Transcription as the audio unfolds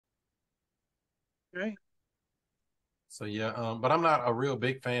Okay. So yeah, but I'm not a real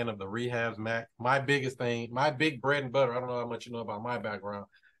big fan of the rehabs, Mac. My biggest thing, my big bread and butter, I don't know how much you know about my background.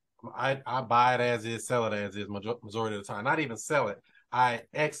 I buy it as is, sell it as is majority of the time. Not even sell it. I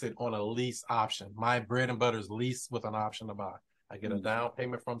exit on a lease option. My bread and butter is lease with an option to buy. I get a down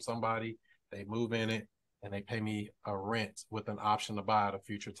payment from somebody, they move in it, and they pay me a rent with an option to buy at a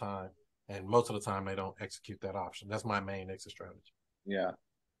future time. And most of the time, they don't execute that option. That's my main exit strategy. Yeah.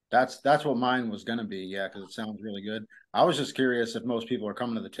 That's what mine was going to be. Yeah, because it sounds really good. I was just curious if most people are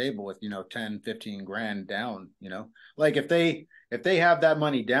coming to the table with, 10, 15 grand down, like if they have that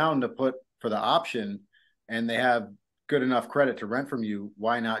money down to put for the option and they have good enough credit to rent from you,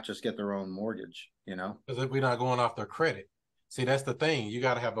 why not just get their own mortgage? Because if we're not going off their credit, see, that's the thing. You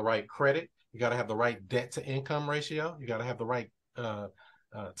got to have the right credit. You got to have the right debt to income ratio. You got to have the right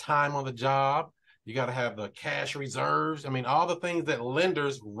time on the job. You got to have the cash reserves. I mean, all the things that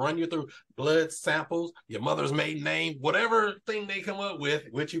lenders run you through, blood samples, your mother's maiden name, whatever thing they come up with,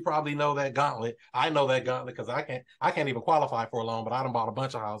 which you probably know that gauntlet. I know that gauntlet because I can't even qualify for a loan, but I done bought a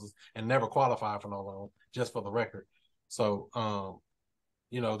bunch of houses and never qualified for no loan, just for the record. So,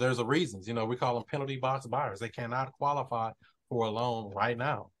 there's a reasons. We call them penalty box buyers. They cannot qualify for a loan right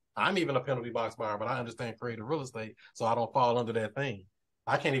now. I'm even a penalty box buyer, but I understand creative real estate, so I don't fall under that thing.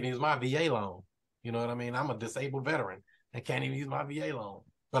 I can't even use my VA loan. You know what I mean? I'm a disabled veteran and can't even use my VA loan.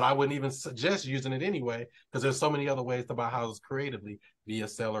 But I wouldn't even suggest using it anyway because there's so many other ways to buy houses creatively via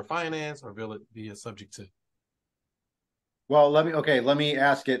seller finance or via subject to. Well, let me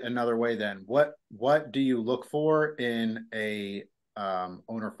ask it another way then. What do you look for in a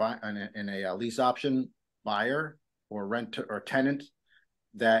lease option buyer or rent or tenant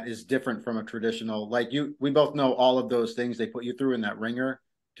that is different from a traditional, like we both know all of those things they put you through in that ringer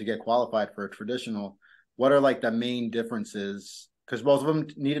to get qualified for a traditional. What are like the main differences? Because both of them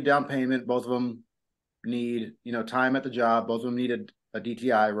need a down payment, both of them need, time at the job, both of them need a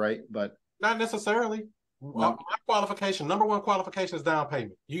DTI, right? But Not necessarily. My no. qualification, number one qualification is down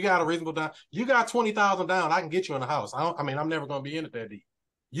payment. You got a reasonable down. You got 20,000 down. I can get you in the house. I mean, I'm never going to be in it that deep.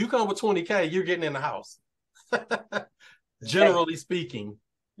 You come with 20K, you're getting in the house. Generally speaking,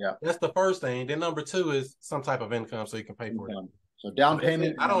 Yeah. that's the first thing. Then number two is some type of income so you can pay for it. So down But that's it.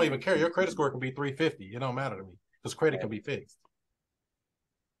 payment. I don't even care. Your credit score can be 350. It don't matter to me because credit can be fixed.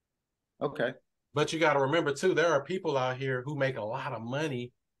 Okay. But you got to remember too, there are people out here who make a lot of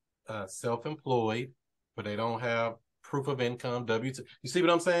money, self-employed, but they don't have proof of income, W-2. You see what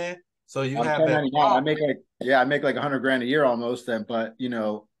I'm saying? So you I'm have that 1099. problem. I make like 100 grand a year almost then, but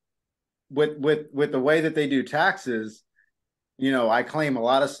with the way that they do taxes, I claim a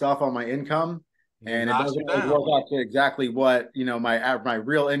lot of stuff on my income It and it knocks doesn't you always work down. out to exactly what, my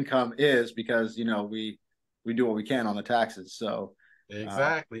real income is because, we do what we can on the taxes. So, uh,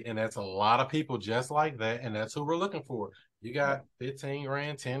 Exactly. And that's a lot of people just like that. And that's who we're looking for. You yeah. got 15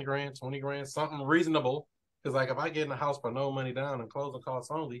 grand, 10 grand, 20 grand, something reasonable. Because like if I get in a house for no money down and closing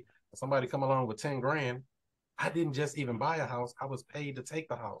costs only, somebody come along with 10 grand, I didn't just even buy a house. I was paid to take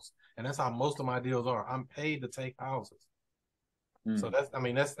the house. And that's how most of my deals are. I'm paid to take houses. So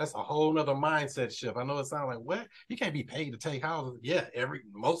Hmm. that's a whole nother mindset shift. I know it sounds like what you can't be paid to take houses. Yeah,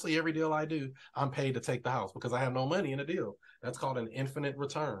 mostly every deal I do, I'm paid to take the house because I have no money in the deal. That's called an infinite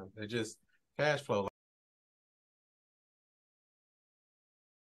return. They just cash flow.